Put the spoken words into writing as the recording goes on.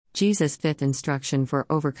Jesus' fifth instruction for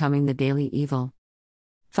overcoming the daily evil.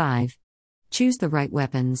 5. Choose the right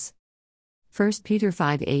weapons. 1 Peter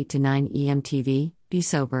 5:8-9 EMTV, Be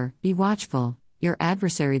sober, be watchful, your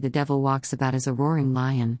adversary the devil walks about as a roaring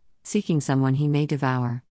lion, seeking someone he may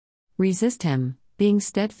devour. Resist him, being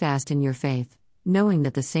steadfast in your faith, knowing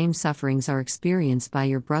that the same sufferings are experienced by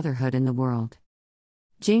your brotherhood in the world.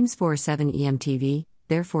 James 4:7 EMTV,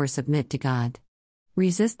 Therefore submit to God.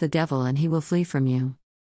 Resist the devil and he will flee from you.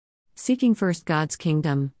 Seeking first God's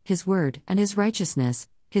kingdom, His word, and His righteousness,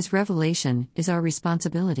 His revelation, is our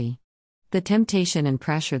responsibility. The temptation and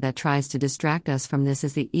pressure that tries to distract us from this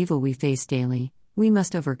is the evil we face daily. We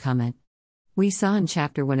must overcome it. We saw in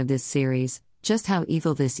Chapter 1 of this series just how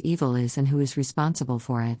evil this evil is and who is responsible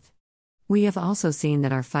for it. We have also seen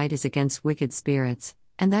that our fight is against wicked spirits,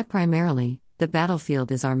 and that primarily, the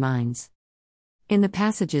battlefield is our minds. In the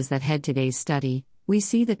passages that head today's study, we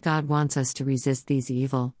see that God wants us to resist these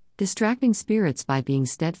evil, distracting spirits by being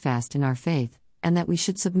steadfast in our faith, and that we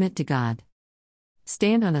should submit to God.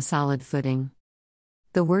 Stand on a solid footing.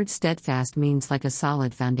 The word steadfast means like a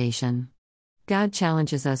solid foundation. God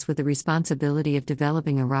challenges us with the responsibility of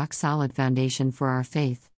developing a rock-solid foundation for our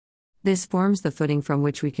faith. This forms the footing from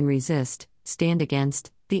which we can resist, stand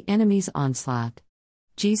against, the enemy's onslaught.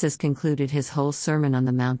 Jesus concluded his whole Sermon on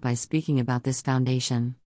the Mount by speaking about this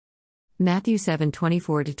foundation. Matthew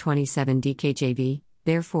 7:24-27 DKJV,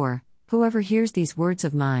 Therefore, whoever hears these words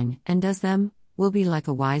of mine, and does them, will be like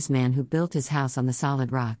a wise man who built his house on the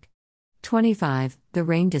solid rock. 25 The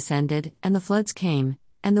rain descended, and the floods came,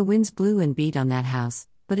 and the winds blew and beat on that house,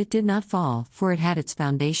 but it did not fall, for it had its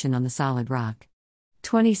foundation on the solid rock.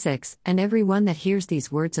 26 And every one that hears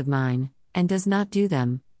these words of mine, and does not do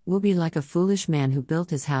them, will be like a foolish man who built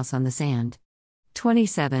his house on the sand.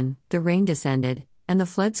 27 The rain descended, and the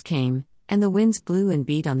floods came, and the winds blew and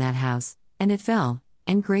beat on that house, and it fell,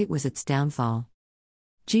 and great was its downfall.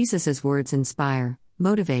 Jesus' words inspire,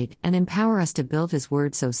 motivate, and empower us to build His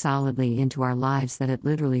word so solidly into our lives that it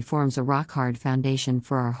literally forms a rock-hard foundation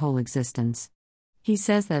for our whole existence. He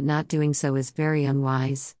says that not doing so is very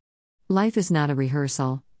unwise. Life is not a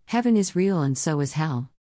rehearsal, heaven is real and so is hell.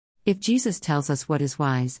 If Jesus tells us what is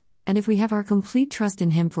wise, and if we have our complete trust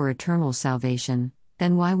in Him for eternal salvation,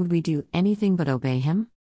 then why would we do anything but obey Him?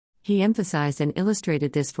 He emphasized and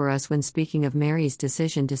illustrated this for us when speaking of Mary's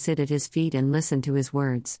decision to sit at His feet and listen to His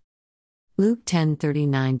words. Luke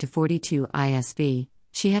 10:39-42 ISV,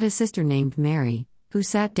 She had a sister named Mary, who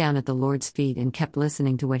sat down at the Lord's feet and kept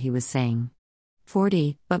listening to what He was saying.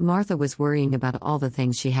 40 But Martha was worrying about all the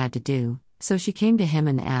things she had to do, so she came to Him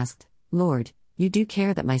and asked, Lord, you do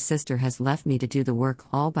care that my sister has left me to do the work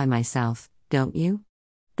all by myself, don't you?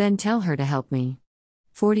 Then tell her to help me.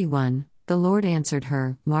 41 The Lord answered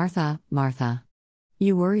her, Martha, Martha.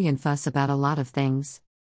 You worry and fuss about a lot of things.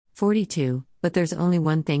 42 But there's only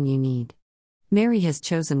one thing you need. Mary has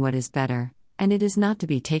chosen what is better, and it is not to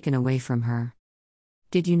be taken away from her.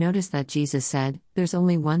 Did you notice that Jesus said, there's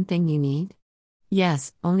only one thing you need?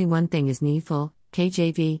 Yes, only one thing is needful,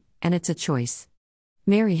 KJV, and it's a choice.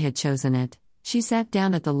 Mary had chosen it. She sat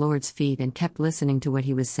down at the Lord's feet and kept listening to what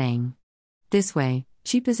He was saying. This way,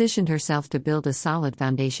 she positioned herself to build a solid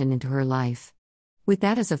foundation into her life. With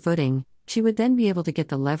that as a footing, she would then be able to get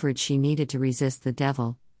the leverage she needed to resist the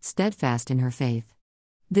devil, steadfast in her faith.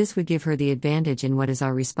 This would give her the advantage in what is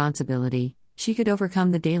our responsibility. She could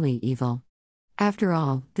overcome the daily evil. After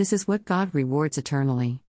all, this is what God rewards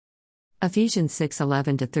eternally. Ephesians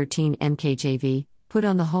 6:11-13 MKJV, Put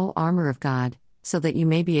on the whole armor of God, so that you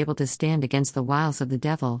may be able to stand against the wiles of the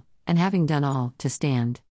devil, and having done all, to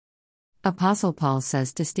stand. Apostle Paul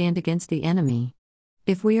says to stand against the enemy.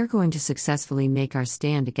 If we are going to successfully make our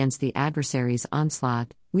stand against the adversary's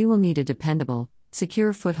onslaught, we will need a dependable,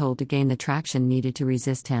 secure foothold to gain the traction needed to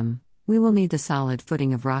resist him. We will need the solid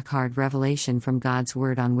footing of rock-hard revelation from God's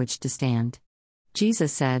word on which to stand.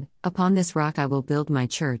 Jesus said, Upon this rock I will build my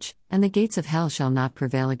church, and the gates of hell shall not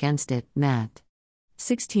prevail against it. Matt.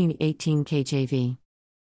 16:18 KJV.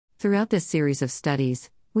 Throughout this series of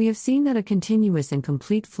studies, we have seen that a continuous and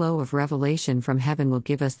complete flow of revelation from heaven will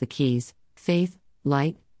give us the keys, faith,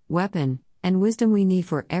 light, weapon, and wisdom we need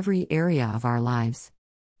for every area of our lives.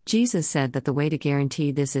 Jesus said that the way to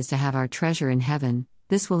guarantee this is to have our treasure in heaven.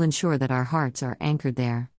 This will ensure that our hearts are anchored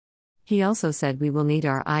there. He also said we will need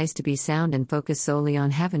our eyes to be sound and focus solely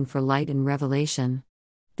on heaven for light and revelation.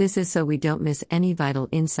 This is so we don't miss any vital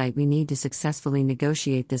insight we need to successfully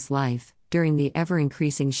negotiate this life, during the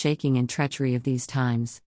ever-increasing shaking and treachery of these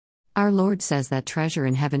times. Our Lord says that treasure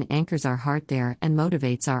in heaven anchors our heart there and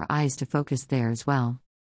motivates our eyes to focus there as well.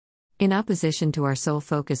 In opposition to our sole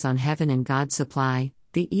focus on heaven and God's supply,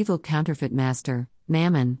 the evil counterfeit master,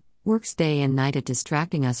 Mammon, works day and night at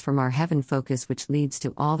distracting us from our heaven focus, which leads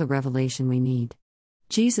to all the revelation we need.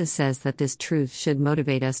 Jesus says that this truth should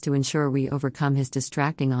motivate us to ensure we overcome his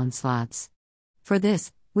distracting onslaughts. For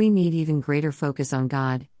this, we need even greater focus on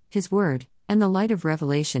God, his word, and the light of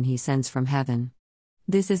revelation he sends from heaven.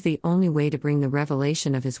 This is the only way to bring the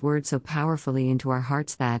revelation of his word so powerfully into our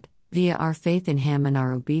hearts that, via our faith in him and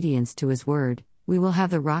our obedience to his word, we will have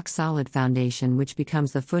the rock-solid foundation which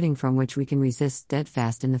becomes the footing from which we can resist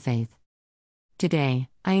steadfast in the faith. Today,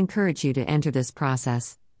 I encourage you to enter this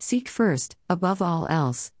process. Seek first, above all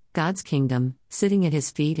else, God's kingdom, sitting at his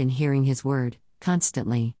feet and hearing his word,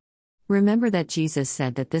 constantly. Remember that Jesus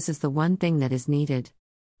said that this is the one thing that is needed.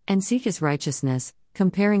 And seek his righteousness,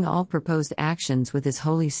 comparing all proposed actions with his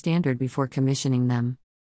holy standard before commissioning them.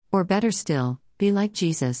 Or better still, be like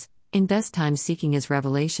Jesus, invest time seeking his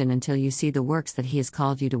revelation until you see the works that he has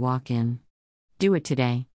called you to walk in. Do it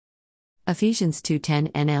today. Ephesians 2:10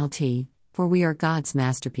 NLT, for we are God's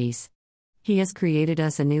masterpiece. He has created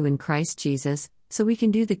us anew in Christ Jesus, so we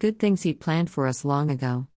can do the good things he planned for us long ago.